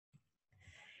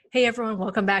Hey everyone,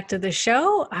 welcome back to the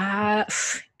show.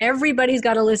 Everybody's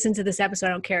got to listen to this episode. I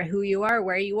don't care who you are,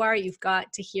 where you are, you've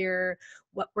got to hear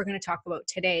what we're going to talk about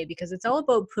today because it's all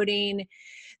about putting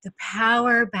the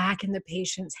power back in the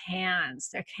patient's hands.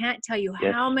 I can't tell you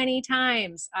Yes. how many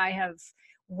times I have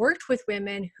worked with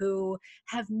women who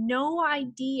have no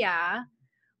idea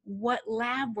what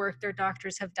lab work their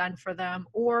doctors have done for them,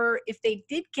 or if they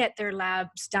did get their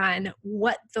labs done,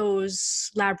 what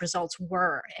those lab results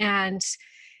were. And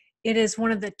it is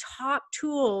one of the top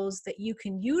tools that you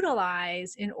can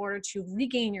utilize in order to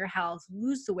regain your health,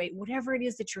 lose the weight, whatever it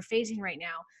is that you're facing right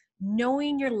now.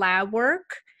 Knowing your lab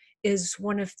work is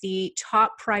one of the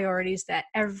top priorities that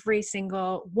every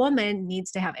single woman needs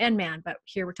to have, and man, but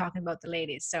here we're talking about the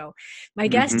ladies. So my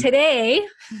guest hmm today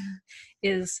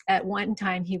is, at one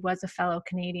time he was a fellow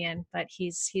Canadian, but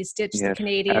he's ditched the Yes. At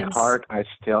Canadians. heart, I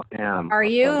still am Are a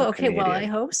you? fellow Okay, well, I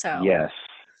Canadian. hope so. Yes.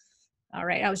 All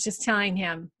right. I was just telling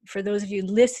him, for those of you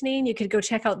listening, you could go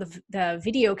check out the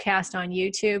video cast on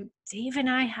YouTube. Dave and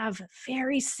I have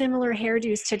very similar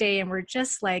hairdos today, and we're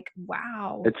just like,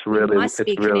 wow, It's we really, must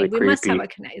it's be really Canadian. We must have creepy.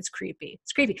 a connect. It's creepy.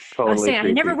 It's creepy. I was Totally saying,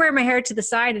 I never creepy. wear my hair to the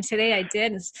side, and today I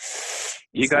did. And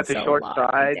You this got is the a short lot,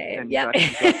 sides Dave. and Yep. you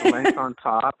got the length on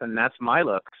top, and that's my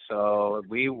look. So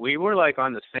we were like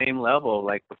on the same level,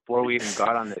 like before we even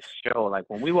got on this show. Like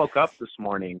when we woke up this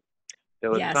morning, there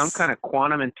was some Yes. kind of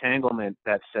quantum entanglement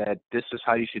that said, this is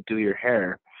how you should do your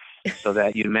hair so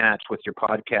that you match with your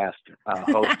podcast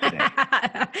host today.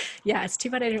 Yeah, it's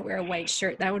too bad I didn't wear a white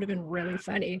shirt. That would have been really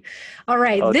funny. All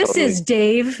right, Oh, this is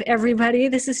totally. Dave, everybody.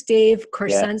 This is Dave Yeah.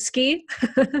 Korsunski.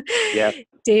 Yeah.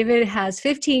 David has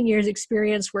 15 years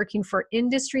experience working for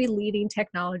industry-leading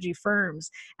technology firms.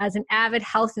 As an avid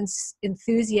health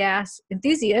enthusiast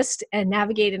and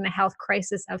navigating a health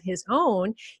crisis of his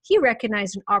own, he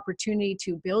recognized an opportunity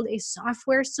to build a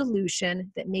software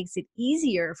solution that makes it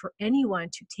easier for anyone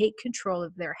to take control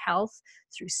of their health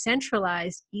through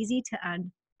centralized, easy to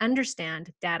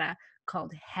understand data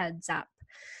called Heads Up.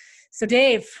 So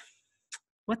Dave,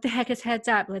 what the heck is Heads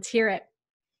Up? Let's hear it.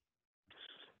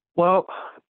 Well,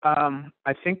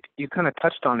 I think you kind of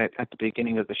touched on it at the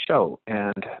beginning of the show,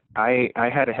 and I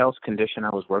had a health condition I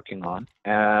was working on.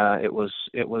 It was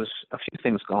a few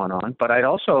things going on, but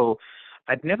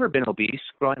I'd never been obese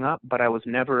growing up, but I was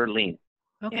never lean.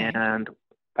 Okay. And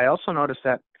I also noticed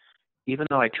that even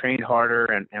though I trained harder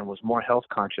and was more health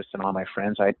conscious than all my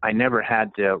friends, I never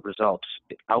had the results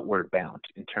outward bound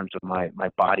in terms of my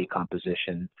body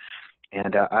composition.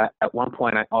 And at one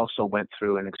point, I also went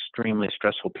through an extremely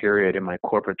stressful period in my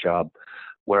corporate job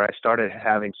where I started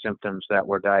having symptoms that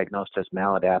were diagnosed as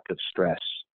maladaptive stress.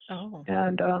 Oh.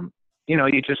 And, I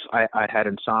had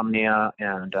insomnia,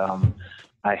 and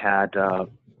I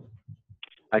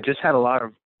just had a lot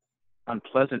of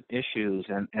unpleasant issues.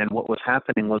 And what was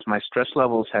happening was my stress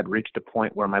levels had reached a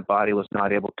point where my body was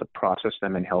not able to process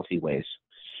them in healthy ways.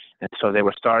 And so they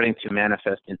were starting to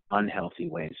manifest in unhealthy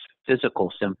ways,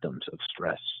 physical symptoms of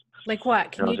stress. Like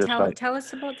what? Can And I you was just like, tell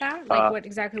us about that? Like what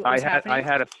was I happening?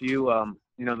 had a few,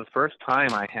 the first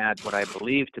time I had what I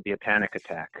believed to be a panic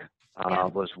attack Yeah.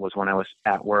 was when I was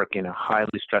at work in a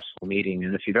highly stressful meeting.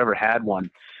 And if you've ever had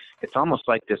one, it's almost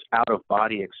like this out of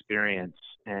body experience,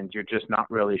 and you're just not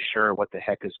really sure what the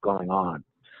heck is going on.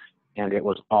 And it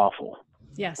was awful.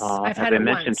 Yes. I've As had I it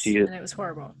mentioned to once you, and it was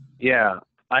horrible. yeah,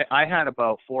 I had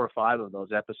about 4 or 5 of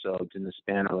those episodes in the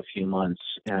span of a few months.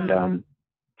 And Oh.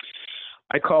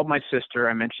 I called my sister.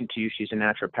 I mentioned to you she's a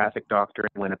naturopathic doctor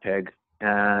in Winnipeg.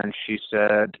 And she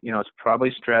said, it's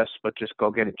probably stress, but just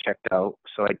go get it checked out.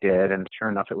 So I did. And sure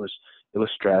enough, it was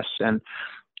stress. And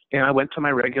I went to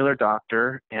my regular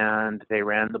doctor, and they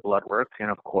ran the blood work.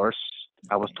 And of course,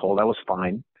 I was told I was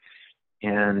fine.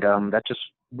 And that just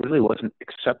really wasn't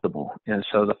acceptable. And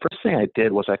so the first thing I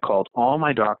did was I called all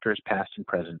my doctors, past and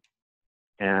present.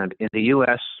 And in the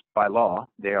U.S., by law,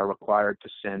 they are required to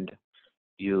send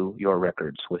you your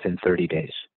records within 30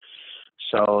 days.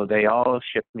 So they all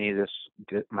shipped me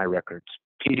my records,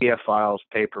 PDF files,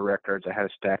 paper records. I had a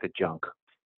stack of junk.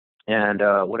 And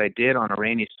what I did on a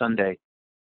rainy Sunday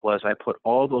was I put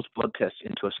all those blood tests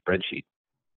into a spreadsheet.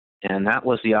 And that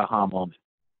was the aha moment,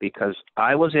 because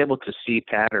I was able to see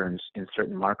patterns in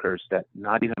certain markers that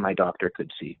not even my doctor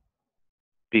could see,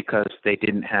 because they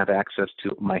didn't have access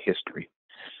to my history.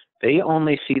 They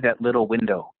only see that little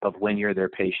window of when you're their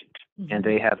patient, and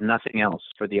they have nothing else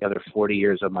for the other 40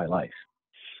 years of my life.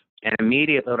 And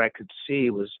immediately what I could see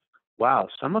was, wow,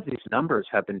 some of these numbers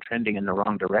have been trending in the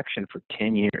wrong direction for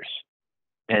 10 years.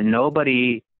 And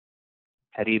nobody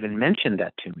had even mentioned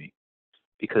that to me,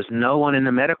 because no one in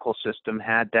the medical system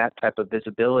had that type of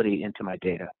visibility into my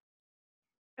data.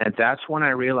 And that's when I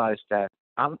realized that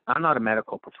I'm not a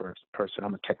medical person.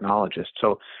 I'm a technologist.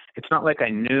 So it's not like I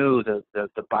knew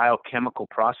the biochemical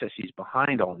processes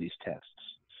behind all these tests.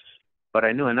 But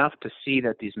I knew enough to see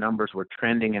that these numbers were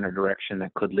trending in a direction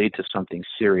that could lead to something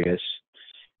serious.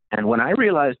 And when I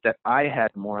realized that I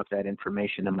had more of that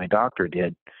information than my doctor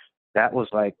did, that was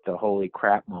like the holy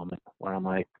crap moment where I'm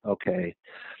like, okay,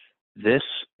 this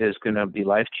is going to be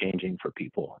life-changing for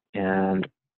people. And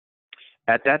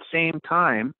at that same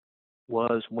time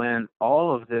was when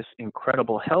all of this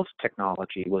incredible health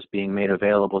technology was being made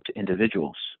available to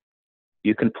individuals.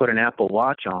 You can put an Apple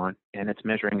Watch on, and it's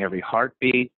measuring every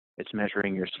heartbeat. It's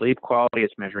measuring your sleep quality.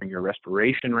 It's measuring your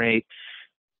respiration rate.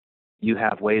 You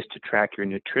have ways to track your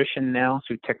nutrition now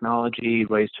through technology,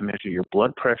 ways to measure your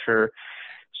blood pressure.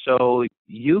 So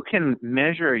you can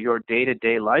measure your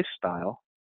day-to-day lifestyle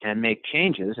and make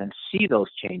changes and see those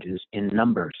changes in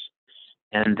numbers.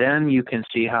 And then you can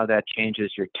see how that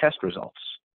changes your test results.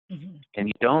 Mm-hmm. And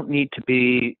you don't need to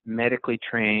be medically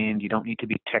trained. You don't need to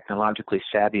be technologically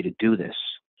savvy to do this.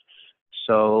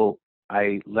 So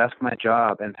I left my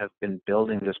job and have been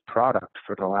building this product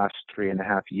for the last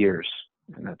 3.5 years.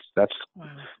 And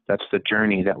that's the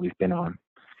journey that we've been on.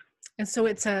 And so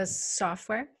it's a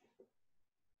software?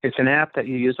 It's an app that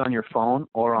you use on your phone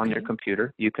or on your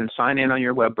computer. You can sign in on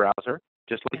your web browser,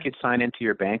 just like you'd sign into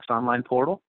your bank's online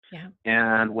portal. Yeah.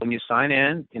 And when you sign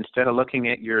in, instead of looking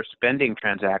at your spending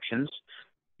transactions,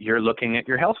 you're looking at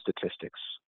your health statistics.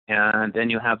 And then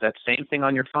you have that same thing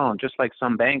on your phone, just like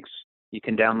some banks. You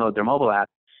can download their mobile app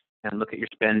and look at your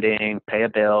spending, pay a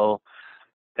bill.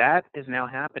 That is now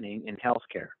happening in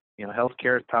healthcare. You know,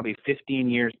 healthcare is probably 15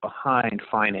 years behind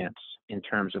finance in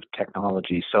terms of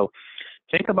technology. So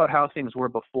think about how things were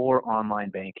before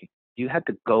online banking. You had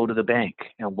to go to the bank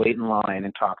and wait in line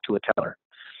and talk to a teller.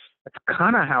 That's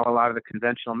kind of how a lot of the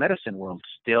conventional medicine world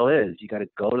still is. You got to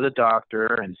go to the doctor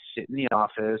and sit in the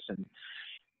office and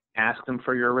ask them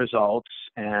for your results.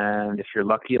 And if you're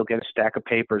lucky, you'll get a stack of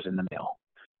papers in the mail.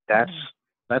 That's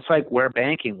like where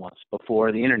banking was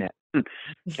before the internet.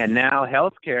 And now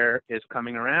healthcare is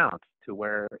coming around to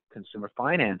where consumer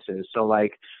finance is. So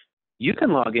like you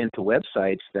can log into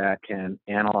websites that can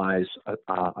analyze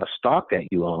a stock that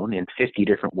you own in 50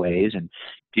 different ways and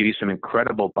give you some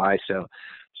incredible buy-sell.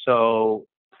 So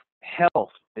health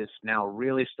is now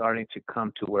really starting to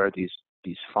come to where these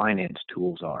finance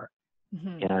tools are.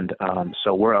 Mm-hmm. And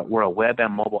so we're a web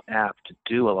and mobile app to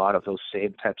do a lot of those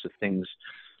same types of things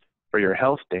for your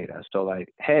health data. So like,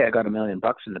 hey, I got $1 million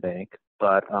in the bank,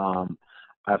 but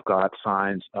I've got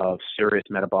signs of serious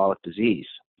metabolic disease.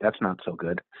 That's not so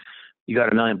good. You got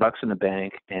 $1 million in the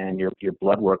bank and your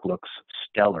blood work looks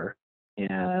stellar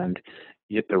and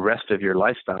the rest of your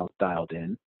lifestyle dialed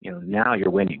in, you know, now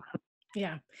you're winning.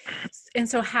 Yeah. And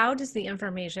so how does the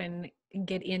information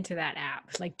get into that app?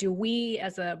 Like, do we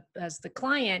as the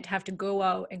client have to go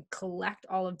out and collect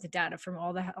all of the data from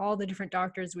all the different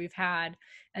doctors we've had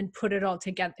and put it all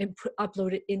together and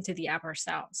upload it into the app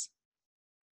ourselves?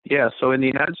 Yeah. So in the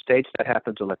United States, that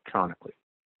happens electronically.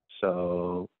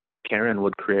 So Karen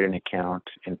would create an account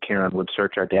and Karen would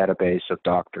search our database of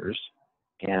doctors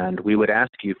and we would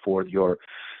ask you for your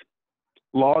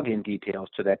login details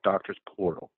to that doctor's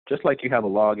portal, just like you have a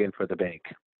login for the bank.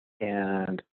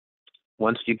 And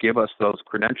once you give us those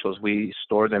credentials, we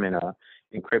store them in a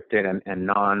encrypted and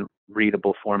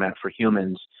non-readable format for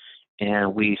humans,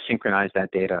 and we synchronize that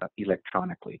data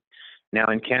electronically. Now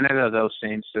in Canada, those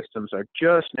same systems are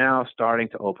just now starting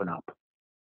to open up.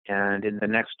 And in the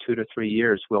next 2 to 3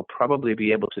 years, we'll probably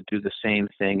be able to do the same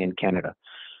thing in Canada.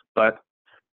 But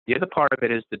the other part of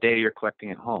it is the data you're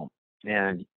collecting at home.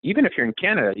 And even if you're in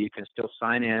Canada, you can still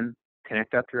sign in,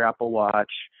 connect up your Apple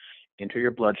Watch, enter your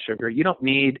blood sugar. You don't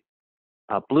need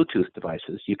Bluetooth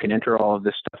devices. You can enter all of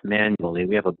this stuff manually.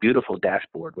 We have a beautiful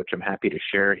dashboard, which I'm happy to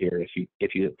share here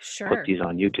if you Sure. put these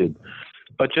on YouTube.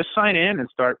 But just sign in and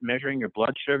start measuring your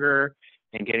blood sugar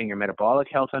and getting your metabolic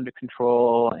health under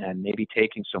control and maybe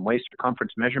taking some waist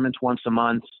circumference measurements once a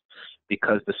month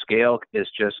because the scale is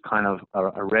just kind of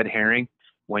a red herring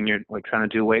when you're trying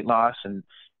to do weight loss. And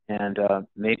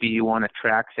maybe you want to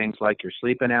track things like your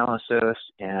sleep analysis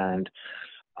and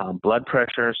blood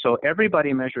pressure. So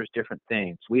everybody measures different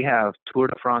things. We have Tour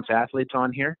de France athletes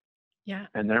on here. Yeah.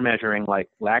 And they're measuring like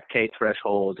lactate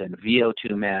thresholds and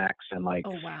VO2 max and like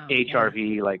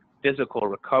HRV, like physical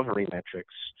recovery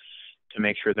metrics to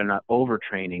make sure they're not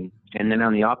overtraining. And then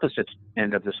on the opposite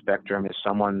end of the spectrum is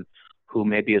someone who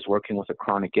maybe is working with a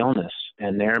chronic illness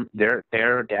and their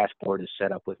dashboard is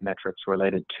set up with metrics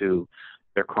related to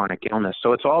their chronic illness.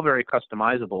 So it's all very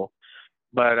customizable,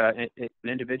 but an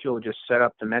individual would just set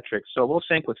up the metrics. So we'll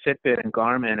sync with Fitbit and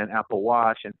Garmin and Apple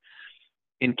Watch, and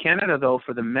In Canada, though,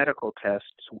 for the medical tests,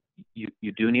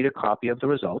 you do need a copy of the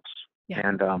results,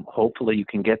 and hopefully you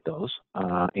can get those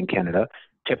in Canada.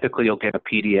 Typically, you'll get a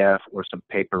PDF or some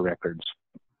paper records.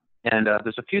 And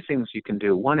there's a few things you can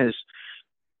do. One is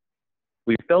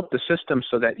we've built the system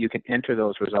so that you can enter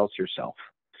those results yourself.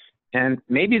 And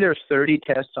maybe there's 30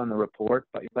 tests on the report,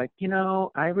 but you're like,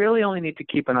 I really only need to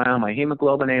keep an eye on my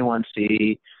hemoglobin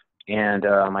A1C and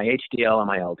my HDL and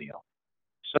my LDL.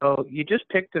 So you just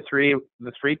pick the three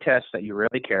tests that you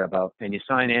really care about, and you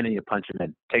sign in and you punch them in.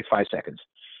 It takes 5 seconds.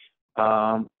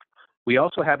 We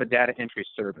also have a data entry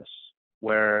service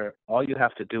where all you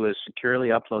have to do is securely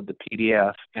upload the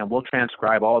PDF, and we'll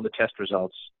transcribe all the test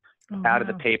results out of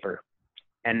the paper.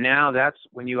 And now that's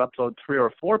when you upload 3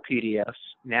 or 4 PDFs,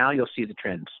 now you'll see the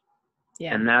trends.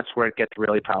 Yeah. And that's where it gets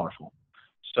really powerful.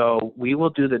 So we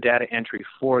will do the data entry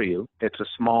for you. It's a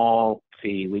small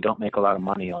fee. We don't make a lot of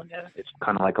money on it. It's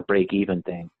kind of like a break-even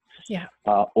thing. Yeah.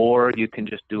 Or you can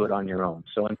just do it on your own.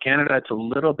 So in Canada, it's a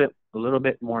little bit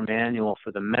more manual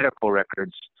for the medical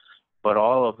records, but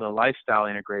all of the lifestyle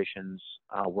integrations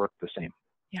work the same.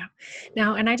 Yeah.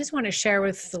 Now, and I just want to share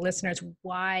with the listeners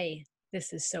why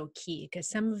this is so key, because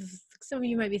some of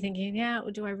you might be thinking,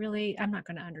 I'm not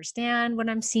going to understand what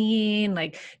I'm seeing.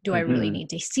 Like, do I really need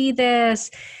to see this?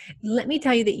 Let me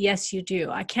tell you that yes, you do.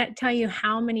 I can't tell you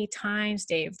how many times,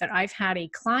 Dave, that I've had a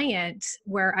client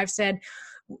where I've said,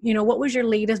 what was your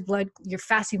latest your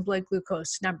fasting blood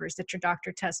glucose numbers that your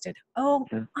doctor tested? Oh,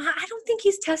 I don't think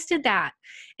he's tested that.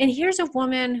 And here's a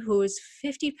woman who is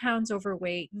 50 pounds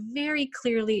overweight. Very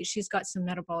clearly, she's got some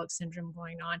metabolic syndrome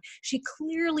going on. She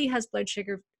clearly has blood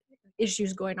sugar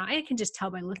issues going on. I can just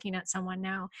tell by looking at someone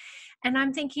now. And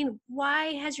I'm thinking,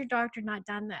 why has your doctor not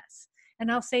done this? And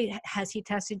I'll say, has he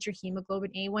tested your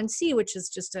hemoglobin A1C, which is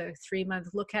just a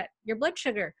 3-month look at your blood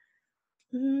sugar?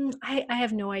 I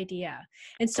have no idea.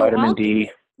 And so vitamin D,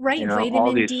 vitamin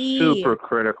all these D, super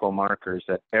critical markers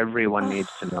that everyone needs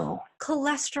to know.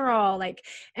 Cholesterol,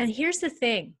 and here's the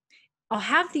thing. I'll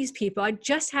have these people. I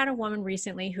just had a woman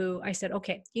recently who I said,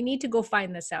 okay, you need to go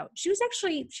find this out. She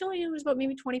only was about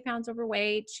maybe 20 pounds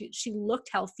overweight. She looked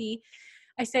healthy.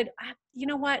 I said, you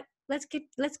know what? Let's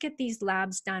get these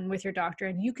labs done with your doctor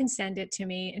and you can send it to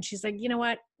me. And she's like, you know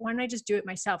what? Why don't I just do it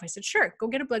myself? I said, sure, go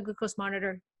get a blood glucose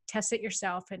monitor, test it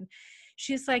yourself. And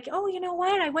she's like, oh, you know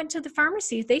what? I went to the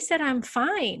pharmacy. They said I'm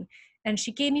fine. And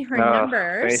she gave me her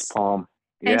numbers. Facepalm.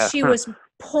 Yeah. And she was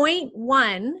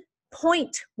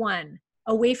 0.1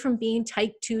 away from being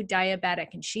type 2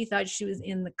 diabetic. And she thought she was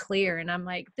in the clear. And I'm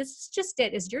like, this is just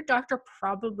it. Is your doctor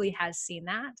probably has seen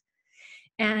that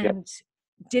and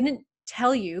didn't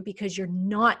tell you because you're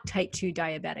not type 2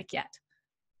 diabetic yet.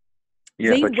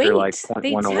 Yeah, but you're like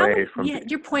 0.1 away from. Yeah,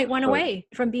 you're 0.1 away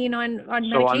from being on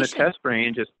medication. So on the test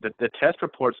range, the test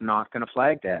report's not going to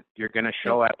flag that. You're going to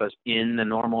show up as in the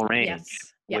normal range,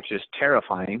 which is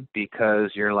terrifying because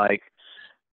you're like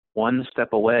one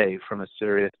step away from a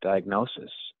serious diagnosis.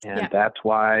 And that's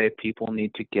why people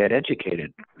need to get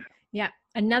educated. Yeah.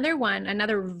 Another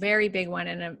very big one,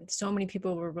 and so many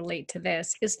people will relate to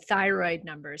this, is thyroid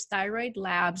numbers. Thyroid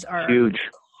labs are huge.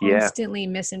 Constantly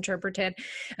misinterpreted.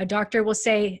 A doctor will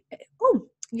say, oh,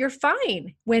 you're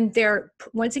fine, when they're,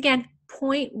 once again,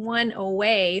 0.1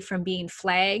 away from being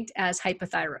flagged as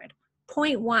hypothyroid.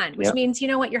 0.1, which means, you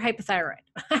know what, you're hypothyroid.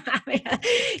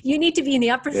 You need to be in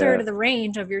the upper third of the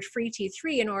range of your free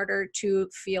T3 in order to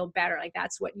feel better. Like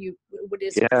that's what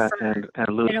is preferred.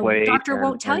 And lose weight. Doctor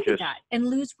won't tell you that. And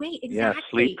lose weight, exactly. Yeah,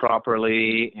 sleep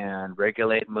properly and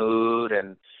regulate mood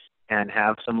and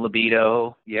have some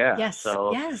libido. Yeah. Yes.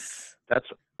 So that's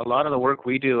a lot of the work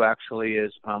we do actually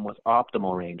is with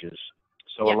optimal ranges.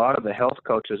 So a lot of the health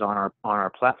coaches on our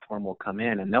platform will come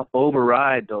in and they'll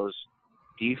override those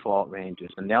default ranges,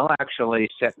 and they'll actually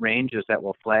set ranges that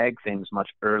will flag things much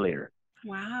earlier.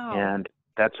 Wow. And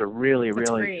that's a really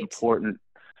important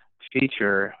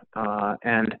feature.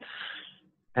 And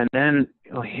then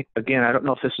again, I don't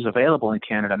know if this is available in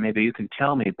Canada. Maybe you can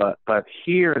tell me, but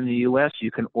here in the U.S. you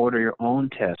can order your own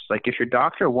tests. Like if your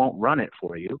doctor won't run it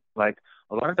for you, like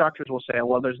a lot of doctors will say,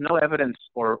 well, there's no evidence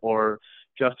or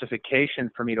justification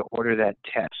for me to order that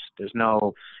test. There's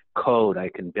no code I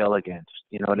can bill against.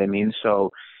 You know what I mean? So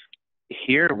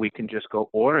here we can just go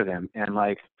order them and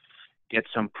like get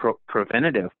some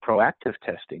proactive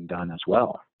testing done as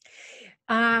well.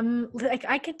 Like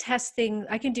I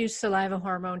can do saliva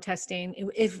hormone testing.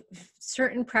 If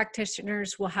certain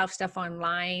practitioners will have stuff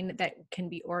online that can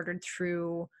be ordered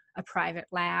through a private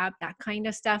lab, that kind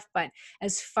of stuff. But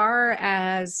as far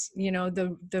as,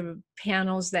 the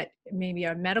panels that maybe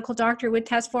a medical doctor would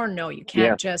test for, no, you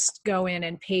can't just go in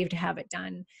and pay to have it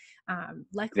done. Yeah.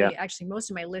 Luckily, actually, most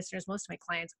of my listeners, most of my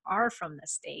clients are from the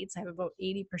States. I have about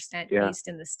 80% Yeah. based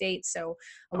in the States. So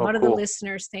a Oh, lot of the cool.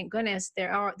 listeners, thank goodness, they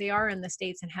are in the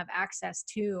States and have access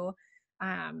to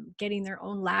getting their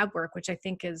own lab work, which I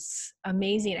think is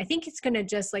amazing. I think it's going to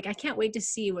just like, I can't wait to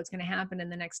see what's going to happen in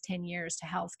the next 10 years to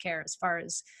healthcare as far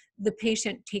as the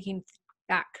patient taking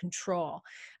back control.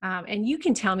 And you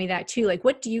can tell me that too. Like,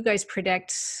 what do you guys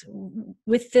predict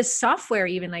with this software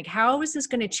even? Like, how is this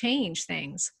going to change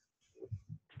things?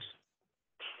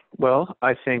 Well,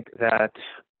 I think that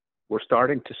we're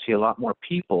starting to see a lot more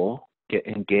people get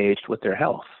engaged with their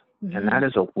health, and Mm-hmm. that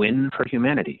is a win for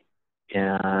humanity.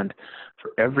 And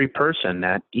for every person,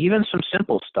 that even some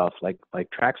simple stuff like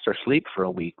tracks their sleep for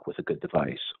a week with a good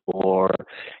device, or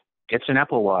gets an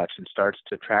Apple Watch and starts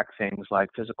to track things like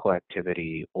physical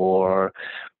activity, or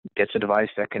gets a device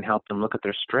that can help them look at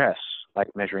their stress, like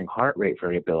measuring heart rate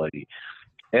variability.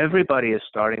 Everybody is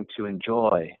starting to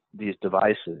enjoy these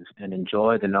devices and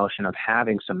enjoy the notion of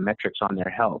having some metrics on their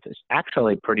health. It's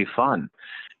actually pretty fun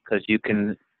because you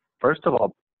can, first of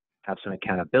all, have some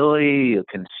accountability. You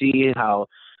can see how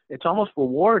it's almost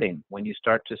rewarding when you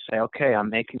start to say, okay, I'm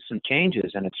making some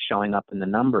changes and it's showing up in the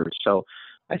numbers. So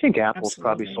I think Apple's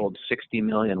probably Absolutely. sold 60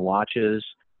 million watches.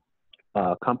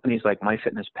 Companies like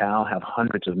MyFitnessPal have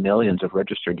hundreds of millions of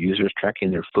registered users tracking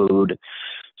their food.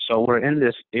 So we're in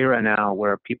this era now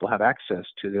where people have access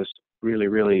to this really,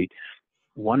 really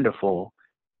wonderful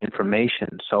information.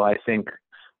 So I think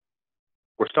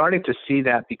we're starting to see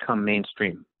that become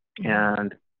mainstream. Mm-hmm.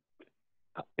 And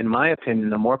in my opinion,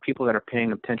 the more people that are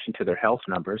paying attention to their health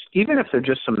numbers, even if they're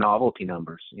just some novelty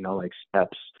numbers, like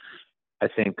steps, I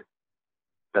think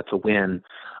that's a win.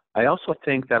 I also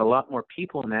think that a lot more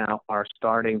people now are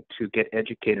starting to get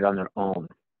educated on their own.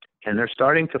 And they're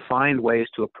starting to find ways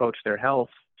to approach their health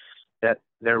that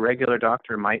their regular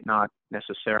doctor might not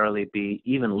necessarily be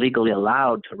even legally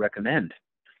allowed to recommend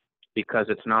because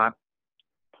it's not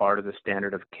part of the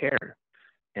standard of care.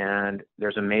 And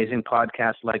there's amazing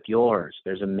podcasts like yours.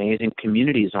 There's amazing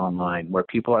communities online where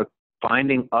people are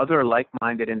finding other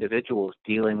like-minded individuals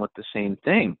dealing with the same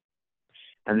thing.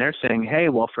 And they're saying, hey,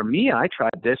 well, for me, I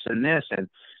tried this and this, and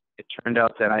it turned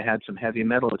out that I had some heavy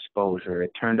metal exposure.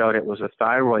 It turned out it was a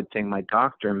thyroid thing my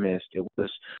doctor missed.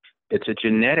 It's a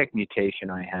genetic mutation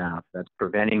I have that's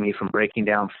preventing me from breaking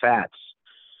down fats.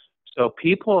 So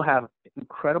people have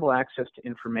incredible access to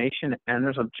information, and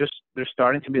there's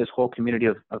starting to be this whole community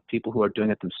of people who are doing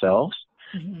it themselves.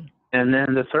 Mm-hmm. And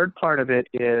then the third part of it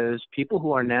is people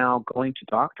who are now going to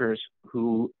doctors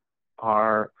who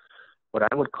are what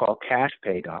I would call cash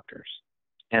pay doctors.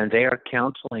 And they are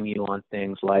counseling you on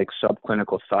things like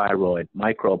subclinical thyroid,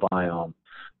 microbiome,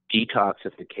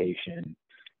 detoxification,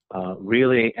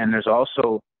 really. And there's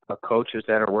also coaches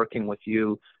that are working with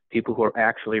you, people who are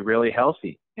actually really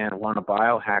healthy and want to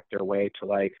biohack their way to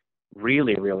like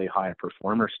really, really high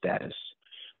performer status.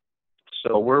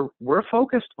 So we're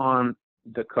focused on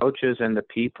the coaches and the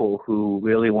people who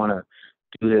really want to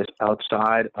do this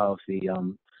outside of the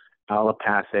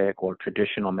allopathic or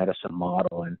traditional medicine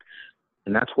model,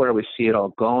 and that's where we see it all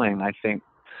going. I think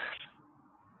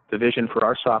the vision for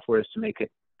our software is to make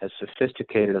it as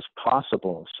sophisticated as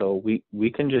possible, so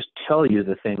we can just tell you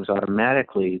the things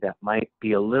automatically that might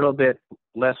be a little bit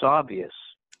less obvious,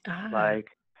 Ah, like,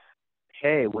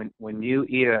 hey, when you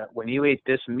eat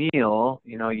this meal,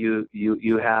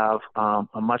 you have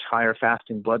a much higher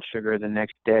fasting blood sugar the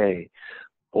next day.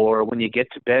 Or when you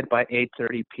get to bed by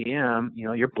 8:30 p.m.,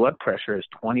 your blood pressure is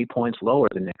 20 points lower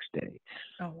the next day.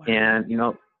 oh, wow.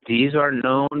 And, these are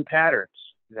known patterns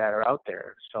that are out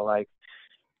there. So, like,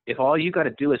 if all you got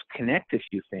to do is connect a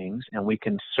few things and we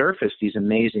can surface these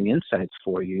amazing insights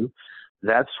for you,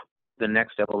 that's the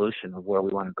next evolution of where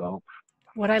we want to go.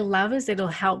 What I love is it'll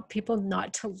help people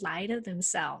not to lie to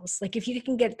themselves. Like if you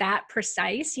can get that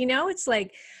precise, it's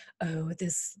like, oh,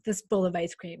 this bowl of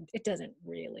ice cream, it doesn't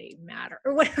really matter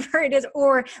or whatever it is.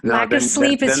 Or Now, lack of then, then,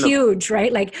 sleep is then the huge,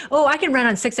 right? Like, oh, I can run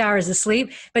on 6 hours of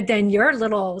sleep, but then your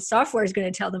little software is going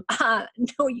to tell them,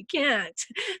 no, you can't,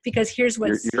 because here's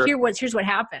your here's what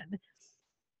happened.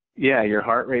 Yeah, your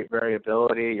heart rate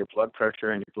variability, your blood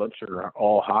pressure, and your blood sugar are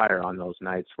all higher on those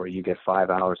nights where you get 5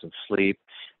 hours of sleep.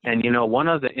 And, one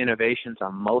of the innovations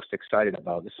I'm most excited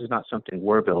about, this is not something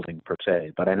we're building per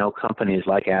se, but I know companies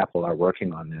like Apple are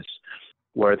working on this,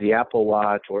 where the Apple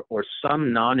Watch or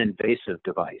some non-invasive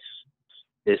device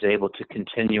is able to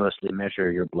continuously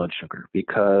measure your blood sugar.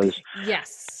 Because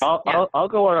Yes. I'll, Yeah. I'll, I'll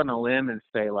go out on a limb and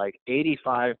say like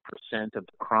 85% of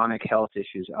the chronic health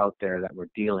issues out there that we're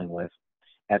dealing with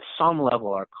at some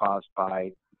level are caused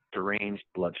by deranged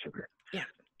blood sugar Yeah.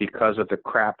 because of the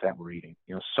crap that we're eating,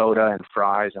 soda and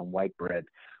fries and white bread.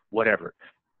 whatever.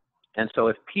 And so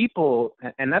if people,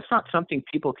 and that's not something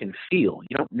people can feel.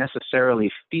 You don't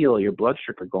necessarily feel your blood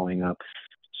sugar going up.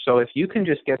 So if you can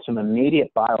just get some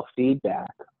immediate biofeedback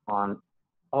on,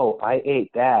 oh, I ate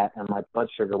that and my blood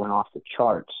sugar went off the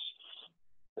charts.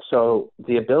 So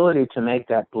the ability to make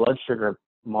that blood sugar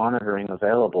monitoring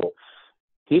available,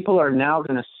 people are now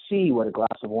going to see what a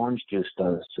glass of orange juice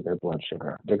does to their blood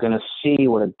sugar. They're going to see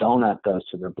what a donut does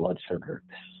to their blood sugar.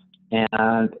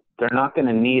 And they're not going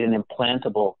to need an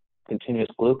implantable continuous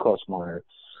glucose monitor.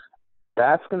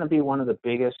 That's going to be one of the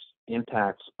biggest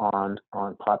impacts on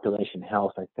population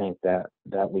health, I think, that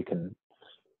we can,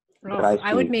 that I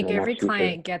I see would in make the every next future.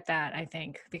 client get that, I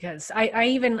think, because I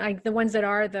even like the ones that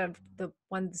are the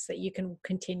ones that you can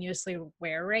continuously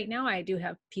wear right now. I do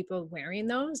have people wearing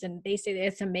those, and they say that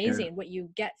it's amazing what you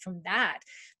get from that.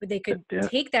 But they could Yeah,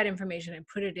 take that information and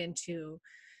put it into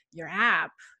your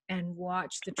app and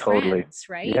watch the totally. trends,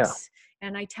 right? Yeah.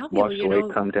 And I tell Watch people, the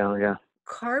weight come down. Yeah.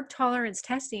 carb tolerance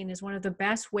testing is one of the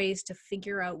best ways to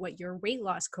figure out what your weight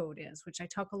loss code is, which I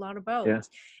talk a lot about. Yeah.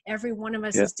 Every one of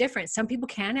us Yeah. is different. Some people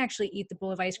can actually eat the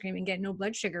bowl of ice cream and get no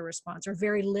blood sugar response or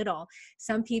very little.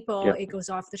 Some people, Yeah. it goes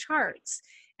off the charts.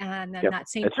 And then Yeah. that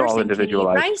same It's all person can eat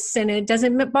individualized. rice and it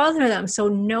doesn't bother them. So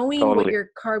knowing what Totally.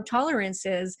 your carb tolerance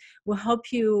is will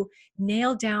help you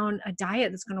nail down a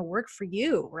diet that's going to work for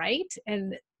you, right?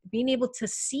 And being able to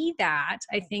see that,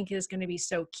 I think, is going to be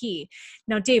so key.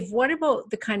 Now, Dave, what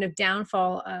about the kind of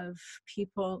downfall of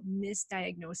people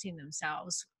misdiagnosing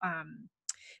themselves?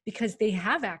 Because they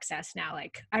have access now.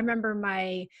 Like I remember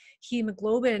my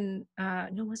hemoglobin,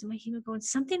 no, wasn't my hemoglobin,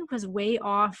 something was way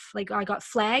off. Like I got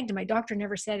flagged and my doctor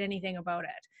never said anything about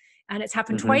it. And it's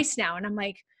happened Mm-hmm. twice now. And I'm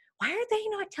like, why are they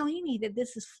not telling me that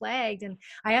this is flagged? And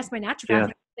I asked my naturopath,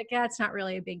 Yeah. like, yeah, it's not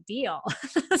really a big deal.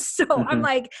 So I'm Mm-hmm.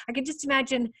 like, I could just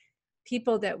imagine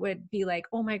people that would be like,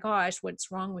 oh my gosh,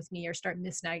 what's wrong with me? Or start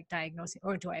misdiagnosing,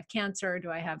 or do I have cancer? Do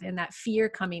I have, and that fear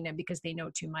coming in because they know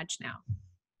too much now.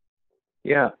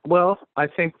 Yeah. Well, I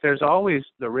think there's always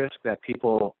the risk that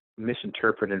people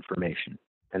misinterpret information,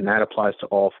 and that applies to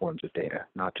all forms of data,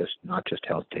 not just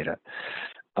health data.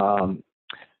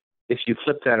 If you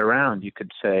flip that around, you could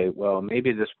say, well,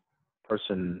 maybe this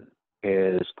person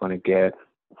is going to get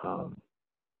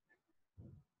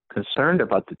concerned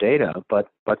about the data, but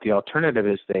the alternative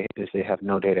is they have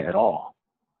no data at all,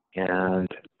 and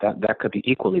that could be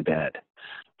equally bad.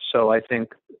 So I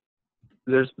think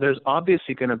there's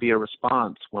obviously going to be a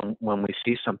response when we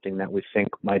see something that we think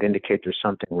might indicate there's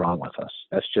something wrong with us.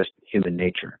 That's just human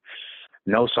nature.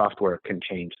 No software can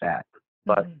change that.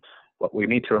 But what we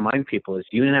need to remind people is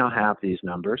you now have these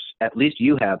numbers. At least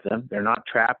you have them. They're not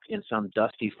trapped in some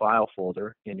dusty file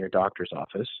folder in your doctor's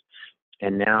office.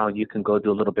 And now you can go do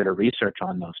a little bit of research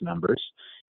on those numbers.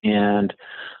 And,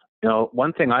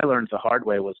 one thing I learned the hard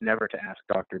way was never to ask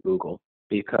Dr. Google,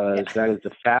 because that is the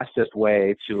fastest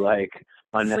way to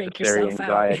unnecessary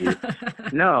anxiety.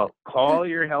 No, call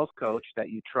your health coach that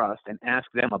you trust and ask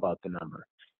them about the number.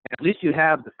 And at least you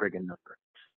have the friggin' number.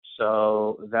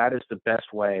 So that is the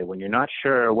best way. When you're not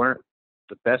sure,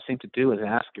 the best thing to do is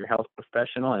ask your health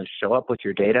professional and show up with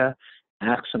your data,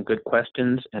 ask some good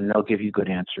questions, and they'll give you good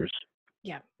answers.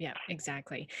 Yeah,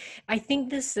 exactly. I think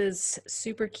this is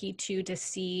super key too, to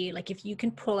see, like, if you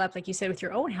can pull up, like you said, with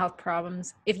your own health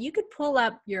problems, if you could pull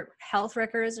up your health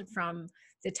records from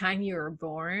the time you were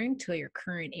born to your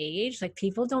current age, like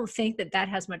people don't think that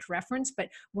has much reference. But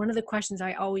one of the questions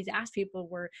I always ask people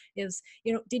is,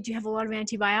 did you have a lot of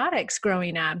antibiotics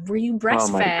growing up? Were you Oh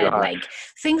my breastfed? gosh. Like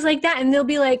things like that. And they'll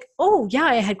be like, oh yeah,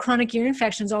 I had chronic ear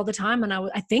infections all the time. And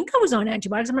I think I was on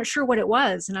antibiotics. I'm not sure what it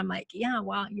was. And I'm like, yeah,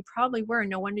 well, you probably were.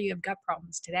 No wonder you have gut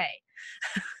problems today.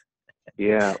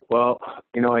 Yeah, well,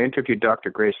 I interviewed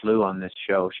Dr. Grace Liu on this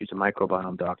show. She's a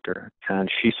microbiome doctor, and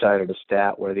she cited a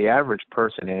stat where the average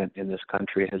person in this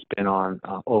country has been on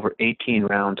over 18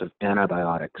 rounds of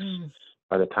antibiotics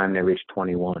by the time they reach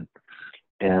 21.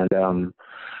 And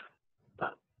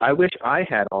I wish I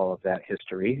had all of that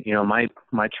history.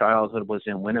 My childhood was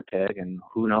in Winnipeg, and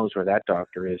who knows where that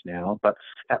doctor is now. But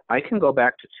I can go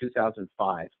back to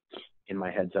 2005 in my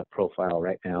Heads Up profile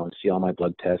right now and see all my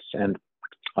blood tests. And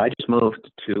I just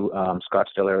moved to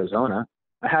Scottsdale, Arizona.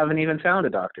 I haven't even found a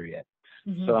doctor yet.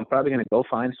 So I'm probably going to go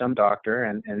find some doctor,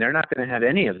 and they're not going to have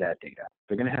any of that data.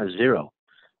 They're going to have zero.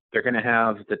 They're going to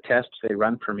have the tests they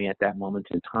run for me at that moment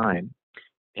in time,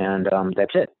 and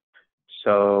that's it.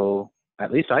 So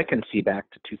at least I can see back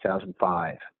to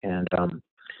 2005. And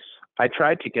I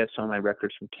tried to get some of my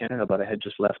records from Canada, but I had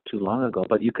just left too long ago.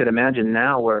 But you could imagine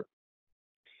now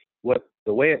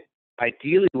the way it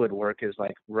ideally would work is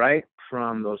like right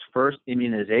from those first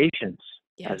immunizations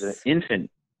as an infant,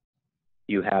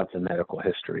 you have the medical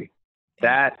history.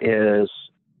 That is,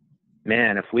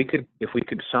 man, if we could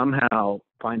somehow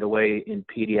find a way in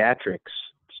pediatrics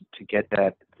to get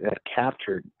that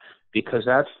captured, because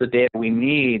that's the data we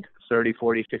need 30,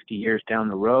 40, 50 years down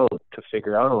the road to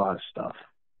figure out a lot of stuff.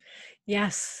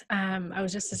 Yes. I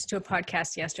was just listening to a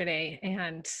podcast yesterday,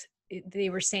 and they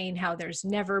were saying how there's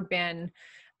never been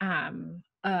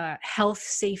a health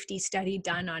safety study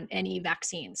done on any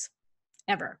vaccines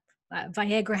ever.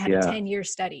 Viagra had a 10-year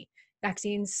study.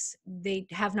 Vaccines, they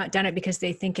have not done it because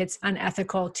they think it's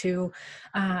unethical to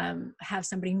have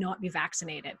somebody not be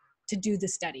vaccinated to do the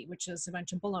study, which is a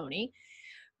bunch of baloney.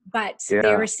 But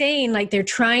they were saying, like, they're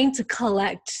trying to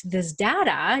collect this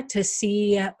data to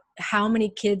see how many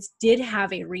kids did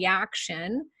have a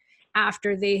reaction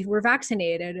after they were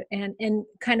vaccinated, and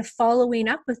kind of following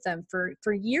up with them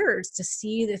for years to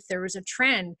see if there was a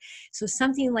trend. So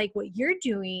something like what you're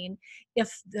doing,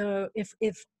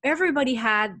 if everybody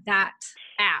had that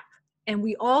app and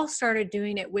we all started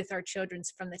doing it with our children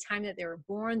from the time that they were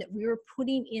born, that we were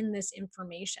putting in this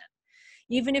information,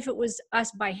 even if it was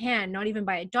us by hand, not even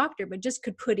by a doctor, but just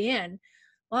could put in,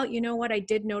 well, you know what, I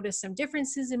did notice some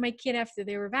differences in my kid after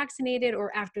they were vaccinated,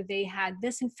 or after they had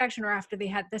this infection, or after they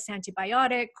had this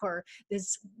antibiotic, or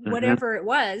this, whatever it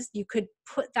was. You could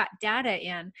put that data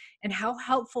in, and how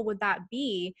helpful would that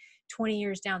be 20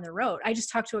 years down the road? I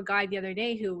just talked to a guy the other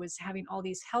day who was having all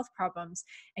these health problems,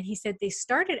 and he said they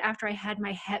started after I had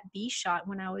my Hep B shot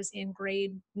when I was in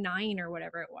grade 9 or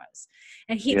whatever it was.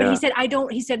 And but he said,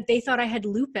 he said they thought I had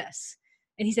lupus.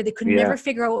 And he said they could never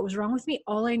figure out what was wrong with me.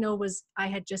 All I know was I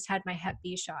had just had my Hep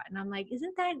B shot. And I'm like,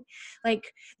 isn't that,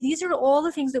 like, these are all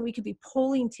the things that we could be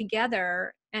pulling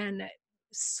together and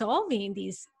solving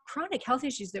these chronic health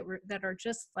issues that are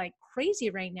just like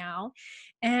crazy right now.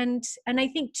 And I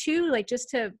think too, like, just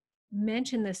to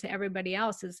mention this to everybody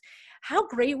else, is how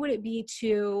great would it be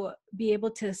to be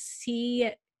able to see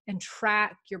and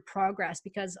track your progress?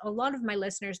 Because a lot of my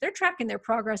listeners, they're tracking their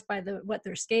progress by what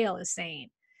their scale is saying.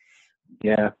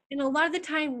 Yeah. And a lot of the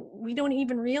time we don't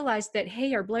even realize that,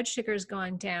 hey, our blood sugar has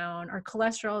gone down, our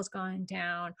cholesterol has gone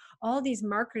down, all these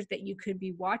markers that you could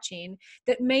be watching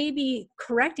that may be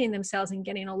correcting themselves and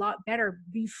getting a lot better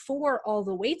before all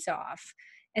the weight's off.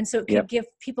 And so it could give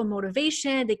people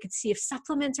motivation. They could see if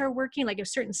supplements are working, like if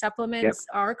certain supplements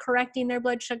are correcting their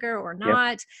blood sugar or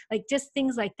not, like just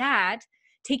things like that.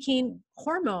 Taking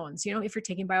hormones, you know, if you're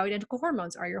taking bioidentical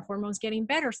hormones, are your hormones getting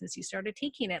better since you started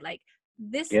taking it? Like,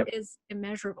 this is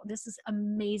immeasurable. This is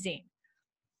amazing.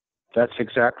 That's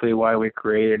exactly why we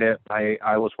created it.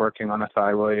 I was working on a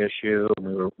thyroid issue.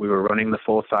 We were running the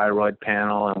full thyroid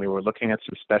panel, and we were looking at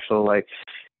some special, like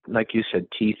you said,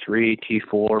 T3,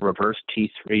 T4, reverse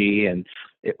T3, and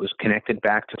it was connected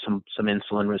back to some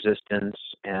insulin resistance.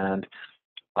 And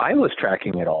I was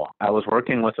tracking it all. I was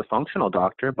working with a functional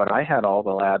doctor, but I had all the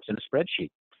labs in a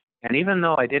spreadsheet. And even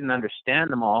though I didn't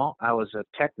understand them all, I was a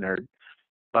tech nerd,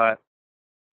 but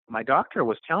my doctor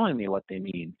was telling me what they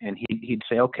mean. And he'd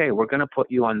say, okay, we're going to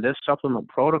put you on this supplement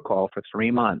protocol for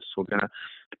 3 months. We're going to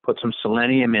put some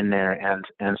selenium in there and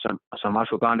some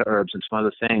ashwagandha herbs and some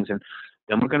other things. And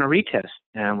then we're going to retest,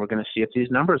 and we're going to see if these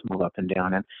numbers move up and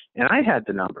down. And I had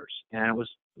the numbers, and it was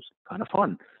kind of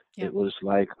fun. Yeah. It was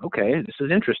like, okay, this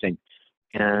is interesting.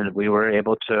 And we were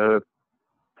able to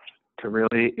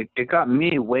really, it got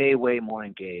me way, way more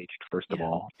engaged, first of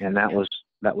all. And that was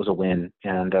a win.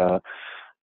 And,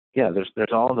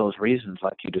 there's all those reasons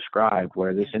like you described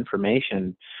where this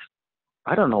information,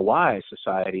 I don't know why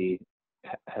society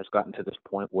has gotten to this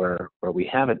point where we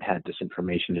haven't had this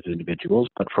information as individuals,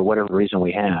 but for whatever reason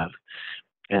we have.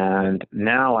 And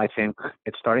now I think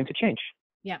it's starting to change.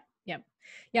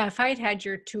 Yeah, if I had had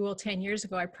your tool 10 years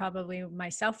ago, I probably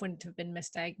myself wouldn't have been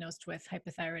misdiagnosed with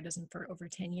hypothyroidism for over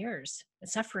 10 years,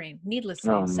 suffering,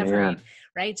 needlessly suffering,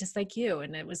 right? Just like you.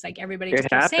 And it was like everybody just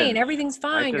kept saying, everything's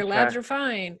fine, your labs are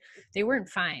fine. They weren't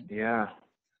fine. Yeah.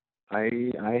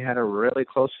 I had a really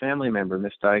close family member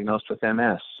misdiagnosed with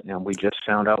MS, and we just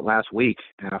found out last week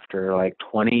after like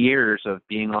 20 years of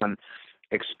being on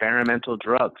experimental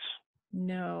drugs.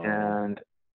 No. And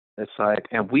it's like,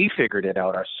 and we figured it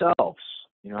out ourselves,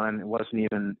 you know, and it wasn't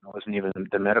even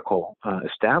the medical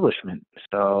establishment.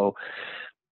 So,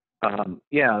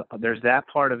 there's that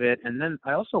part of it. And then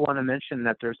I also want to mention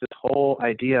that there's this whole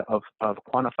idea of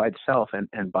quantified self and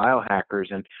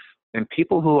biohackers and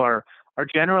people who are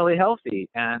generally healthy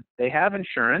and they have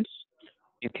insurance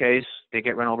in case they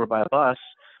get run over by a bus,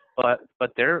 but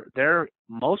they're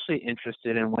mostly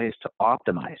interested in ways to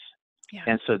optimize. Yeah.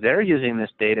 And so they're using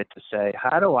this data to say,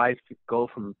 how do I go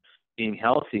from being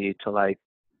healthy to like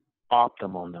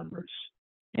optimal numbers?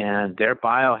 And they're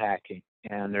biohacking.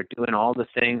 and they're doing all the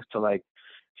things to like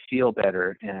feel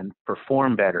better and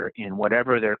perform better in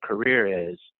whatever their career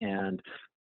is, and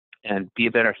be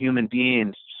better human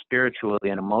beings spiritually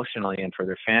and emotionally and for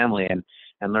their family,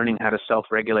 and learning how to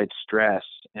self-regulate stress.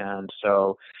 And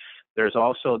so there's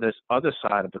also this other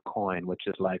side of the coin, which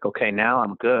is like, okay, now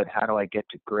I'm good. How do I get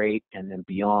to great and then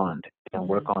beyond, and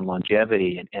work on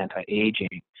longevity and anti-aging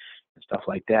and stuff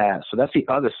like that? So that's the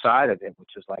other side of it,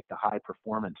 which is like the high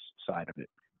performance side of it.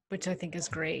 Which I think is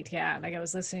great. Yeah. Like I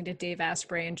was listening to Dave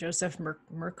Asprey and Joseph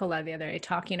Mercola the other day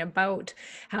talking about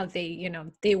how they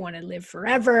want to live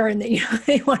forever, and they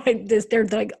want this, they're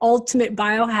like ultimate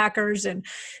biohackers, and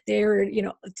they're,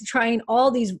 trying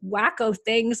all these wacko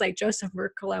things. Like Joseph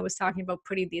Mercola was talking about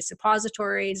putting these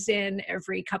suppositories in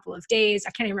every couple of days.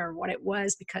 I can't even remember what it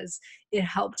was because it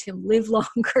helped him live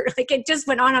longer. Like it just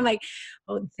went on. I'm like,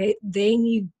 oh, they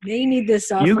need this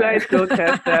software. You guys go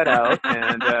test that out,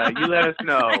 and you let us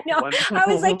know. I know. I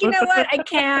was like, you know what? I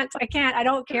can't. I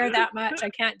don't care that much. I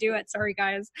can't do it. Sorry,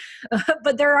 guys.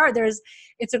 But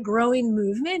it's a growing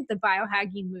movement. The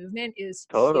biohacking movement is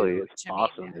totally huge. it's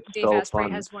awesome. It's Dave so Asprey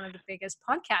fun. has one of the biggest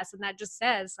podcasts, and that just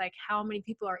says like how many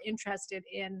people are interested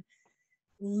in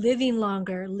living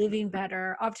longer, living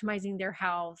better, optimizing their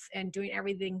health, and doing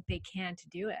everything they can to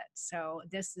do it. So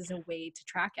this is a way to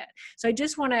track it. So I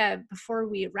just want to, before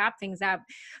we wrap things up,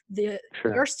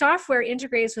 your software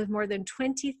integrates with more than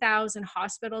 20,000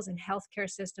 hospitals and healthcare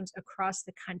systems across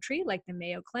the country, like the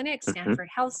Mayo Clinic, Stanford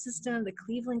Health System, the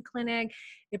Cleveland Clinic.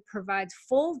 It provides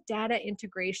full data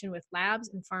integration with labs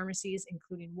and pharmacies,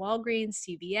 including Walgreens,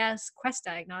 CVS, Quest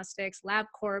Diagnostics,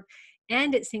 LabCorp,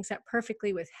 and it syncs up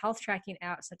perfectly with health tracking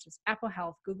apps such as Apple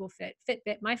Health, Google Fit,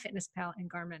 Fitbit, MyFitnessPal,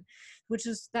 and Garmin, which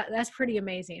is that's pretty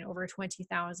amazing. Over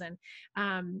 20,000.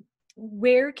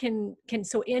 Where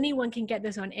so anyone can get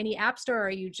this on any app store? Or are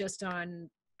you just on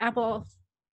Apple?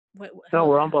 No,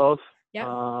 we're on both. Yeah.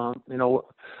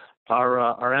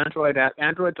 Our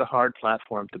Android's a hard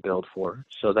platform to build for,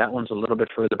 so that one's a little bit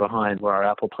further behind where our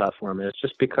Apple platform is,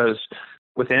 just because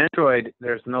with Android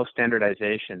there's no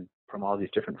standardization from all these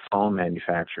different phone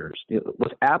manufacturers.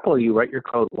 With Apple, you write your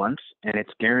code once and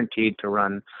it's guaranteed to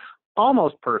run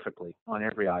almost perfectly on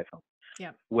every iPhone.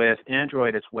 Yeah. With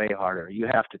Android, it's way harder. You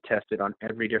have to test it on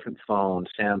every different phone,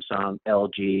 Samsung,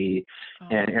 LG,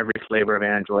 and every flavor of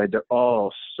Android. They're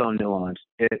all so nuanced.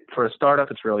 For a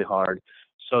startup, it's really hard.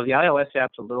 So the iOS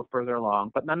app's a little further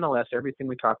along, but nonetheless, everything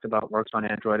we talked about works on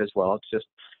Android as well.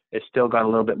 It's still got a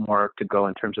little bit more to go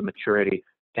in terms of maturity.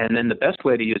 And then the best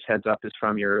way to use Heads Up is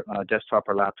from your desktop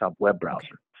or laptop web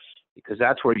browser, because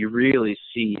that's where you really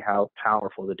see how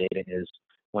powerful the data is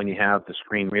when you have the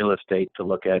screen real estate to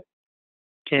look at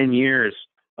 10 years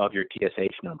of your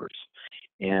TSH numbers.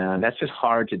 And that's just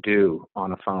hard to do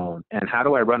on a phone. And how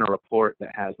do I run a report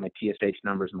that has my TSH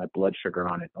numbers and my blood sugar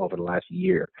on it over the last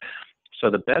year? So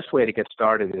the best way to get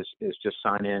started is just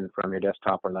sign in from your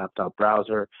desktop or laptop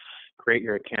browser, create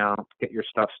your account, get your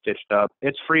stuff stitched up.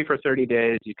 It's free for 30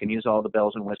 days. You can use all the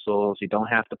bells and whistles. You don't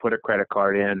have to put a credit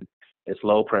card in. It's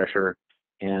low pressure.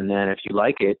 And then if you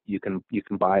like it, you can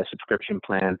buy a subscription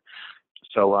plan.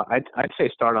 So I'd say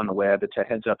start on the web. It's at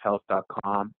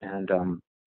headsuphealth.com. And,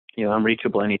 I'm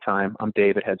reachable anytime. I'm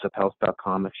Dave at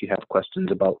headsuphealth.com. If you have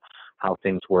questions about how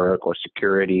things work or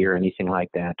security or anything like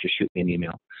that, just shoot me an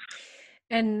email.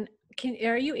 And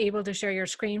are you able to share your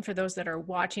screen for those that are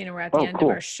watching, and we're at the end of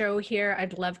our show here?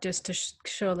 I'd love just to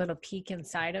show a little peek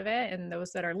inside of it. And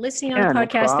those that are listening on the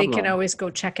podcast, they can always go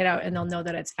check it out, and they'll know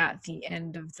that it's at the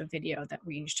end of the video that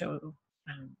we show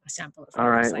a sample of. All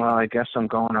right. Well, I guess I'm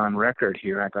going on record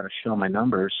here. I got to show my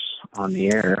numbers on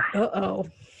the air. Uh-oh.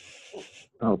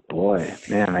 Oh boy,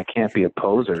 man, I can't be a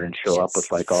poser and show up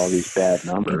with like all these bad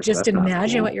numbers. Just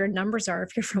imagine what your numbers are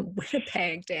if you're from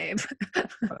Winnipeg, Dave.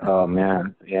 Oh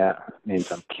man, yeah, it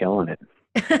means I'm killing it.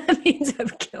 It means I'm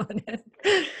killing it.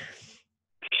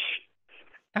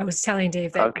 I was telling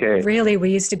Dave that really we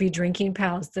used to be drinking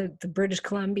pals, the British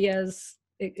Columbias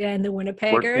and the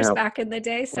Winnipeggers back in the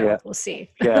day. So we'll see.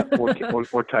 Yeah,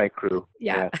 we're tight crew.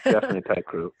 Yeah, definitely tight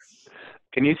crew.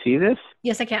 Can you see this?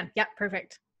 Yes, I can. Yeah,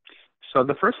 perfect. So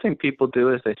the first thing people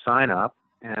do is they sign up,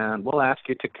 and we'll ask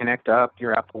you to connect up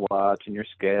your Apple Watch and your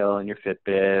scale and your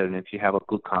Fitbit, and if you have a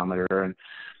glucometer. And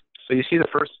so you see the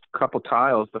first couple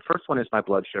tiles. The first one is my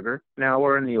blood sugar. Now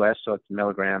we're in the U.S., so it's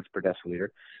milligrams per deciliter.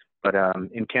 But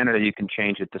in Canada, you can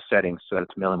change it to settings so that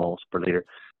it's millimoles per liter.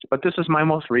 But this is my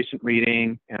most recent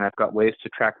reading, and I've got ways to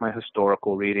track my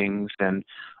historical readings, and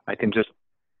I can just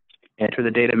enter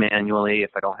the data manually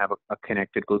if I don't have a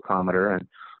connected glucometer. And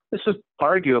this is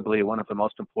arguably one of the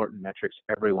most important metrics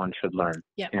everyone should learn,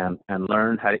 and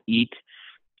learn how to eat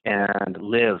and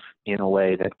live in a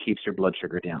way that keeps your blood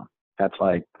sugar down. That's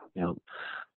like,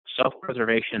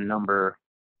 self-preservation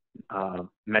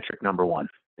metric number one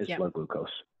is blood glucose.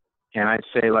 And I'd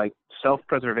say like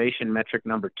self-preservation metric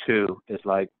number two is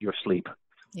like your sleep.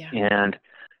 Yeah. And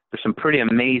there's some pretty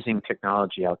amazing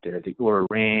technology out there. The Oura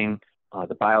Ring,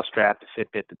 the BioStrap, the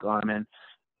Fitbit, the Garmin.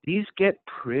 These get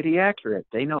pretty accurate.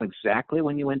 They know exactly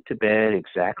when you went to bed,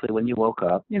 exactly when you woke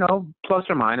up, plus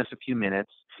or minus a few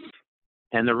minutes.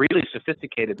 And the really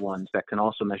sophisticated ones that can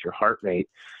also measure heart rate,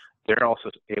 they're also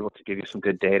able to give you some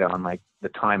good data on like the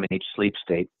time in each sleep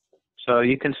state. So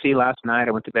you can see last night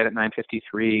I went to bed at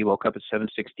 9:53, woke up at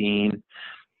 7:16,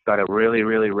 got a really,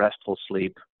 really restful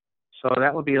sleep. So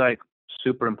that would be like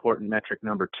super important metric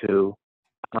number two.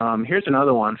 Here's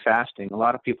another one, fasting. A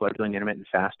lot of people are doing intermittent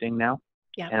fasting now.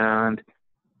 Yeah. And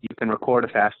you can record a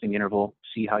fasting interval,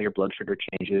 see how your blood sugar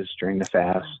changes during the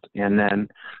fast. And then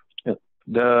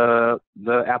the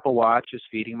Apple Watch is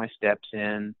feeding my steps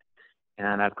in,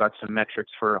 and I've got some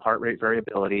metrics for heart rate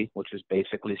variability, which is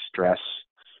basically stress,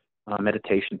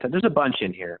 meditation. There's a bunch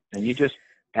in here, and you just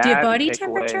add. Do you have body and take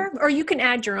temperature? away. Or you can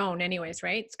add your own anyways,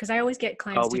 right? Because I always get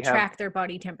clients to track their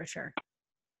body temperature.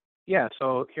 Yeah,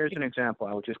 so here's an example.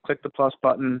 I would just click the plus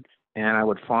button, and I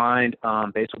would find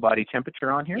basal body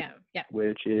temperature on here,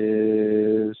 which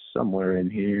is somewhere in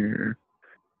here,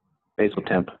 basal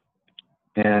temp,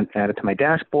 and add it to my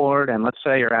dashboard. And let's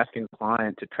say you're asking a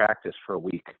client to track this for a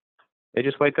week. They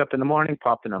just wake up in the morning,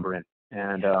 pop the number in,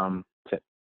 and that's it.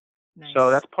 Nice. So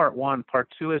that's part one. Part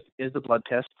two is the blood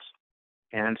tests.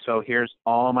 And so here's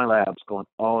all my labs going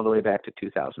all the way back to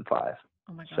 2005.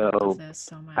 Oh my God, I love this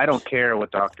so much. I don't care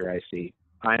what doctor I see.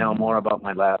 I know more about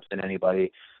my labs than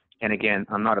anybody. And again,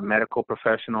 I'm not a medical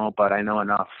professional, but I know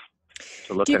enough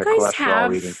to look at a cholesterol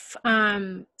reading. Do you guys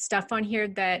have stuff on here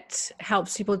that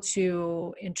helps people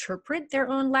to interpret their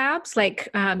own labs? Like,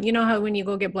 you know how when you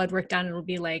go get blood work done, it'll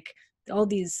be like all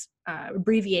these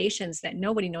abbreviations that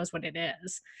nobody knows what it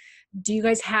is. Do you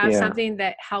guys have something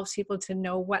that helps people to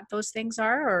know what those things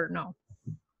are, or no?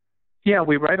 Yeah,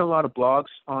 we write a lot of blogs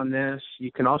on this.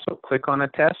 You can also click on a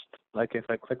test. Like if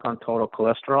I click on total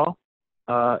cholesterol,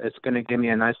 it's going to give me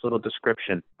a nice little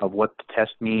description of what the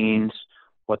test means,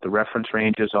 what the reference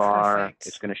ranges are. Perfect.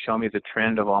 It's going to show me the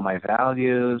trend of all my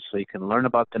values, so you can learn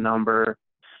about the number.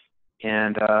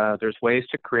 And there's ways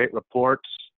to create reports.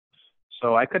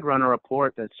 So I could run a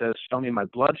report that says, show me my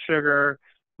blood sugar,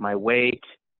 my weight,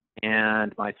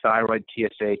 and my thyroid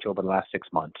TSH over the last 6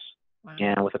 months. Wow.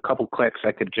 And with a couple clicks,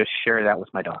 I could just share that with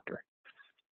my doctor.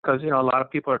 Because, a lot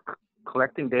of people are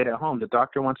collecting data at home. The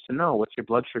doctor wants to know what's your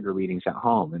blood sugar readings at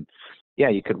home. And yeah,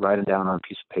 you could write it down on a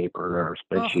piece of paper or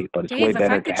a spreadsheet, but it's way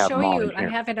better to have them all in here. I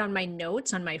have it on my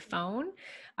notes on my phone.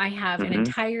 I have an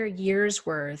entire year's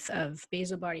worth of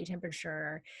basal body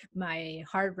temperature, my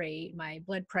heart rate, my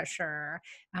blood pressure,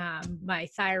 my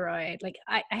thyroid. Like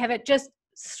I have it just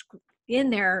in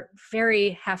there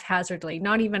very haphazardly,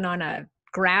 not even on a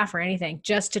graph or anything,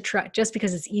 just to track, just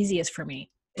because it's easiest for me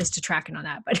is to track it on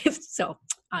that. But if so,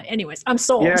 anyways, I'm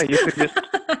sold. Yeah, you could just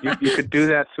you could do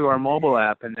that through our mobile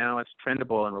app, and now it's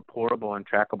trendable and reportable and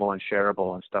trackable and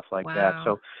shareable and stuff like that.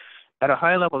 So at a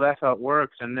high level, that's how it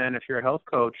works. And then if you're a health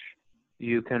coach,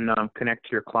 you can connect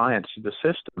to your clients to the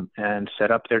system and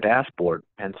set up their dashboard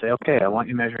and say, okay, I want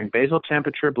you measuring basal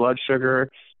temperature, blood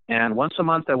sugar, and once a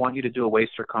month I want you to do a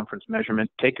waist circumference measurement.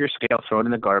 Take your scale, throw it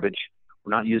in the garbage.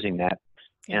 We're not using that.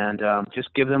 And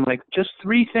just give them like just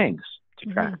 3 things to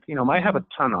track. I have a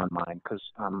ton on mine because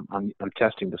I'm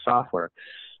testing the software,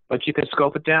 but you can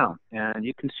scope it down and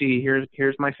you can see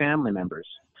here's my family members.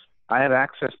 I have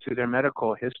access to their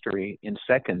medical history in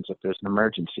seconds if there's an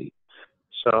emergency.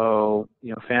 So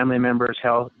family members,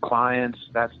 health clients.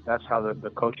 That's how the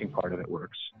coaching part of it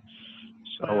works.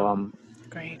 So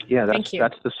great. Yeah, Thank you.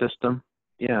 That's the system.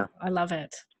 Yeah, I love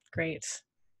it. Great.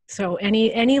 So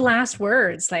any last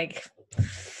words? Like,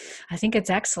 I think it's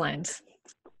excellent.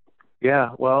 Yeah,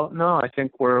 well, no, I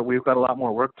think we've got a lot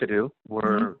more work to do.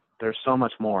 There's so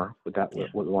much more with that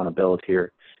what we want to build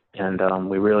here, and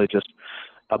we really just,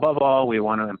 above all, we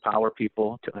want to empower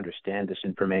people to understand this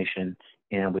information,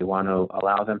 and we want to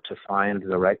allow them to find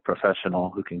the right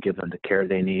professional who can give them the care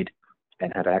they need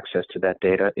and have access to that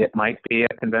data. It might be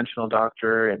a conventional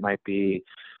doctor, it might be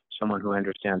someone who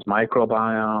understands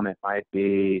microbiome, it might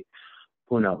be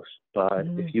who knows. But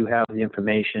if you have the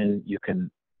information, you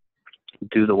can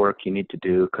do the work you need to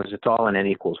do because it's all an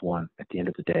N=1 at the end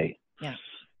of the day. Yeah.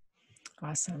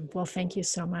 Awesome. Well, thank you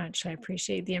so much. I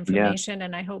appreciate the information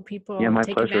and I hope people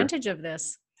take advantage of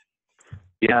this.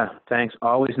 Yeah, thanks.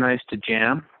 Always nice to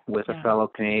jam with a fellow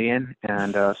Canadian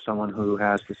and someone who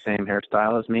has the same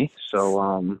hairstyle as me.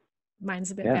 So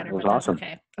Mine's a bit Yeah, better, it was but that's awesome.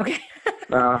 okay. Okay.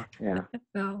 Yeah,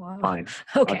 Oh, wow. fine.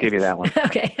 I'll Okay. give you that one.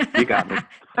 Okay. You got me.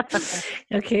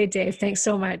 Okay, Dave. Thanks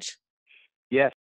so much. Yes.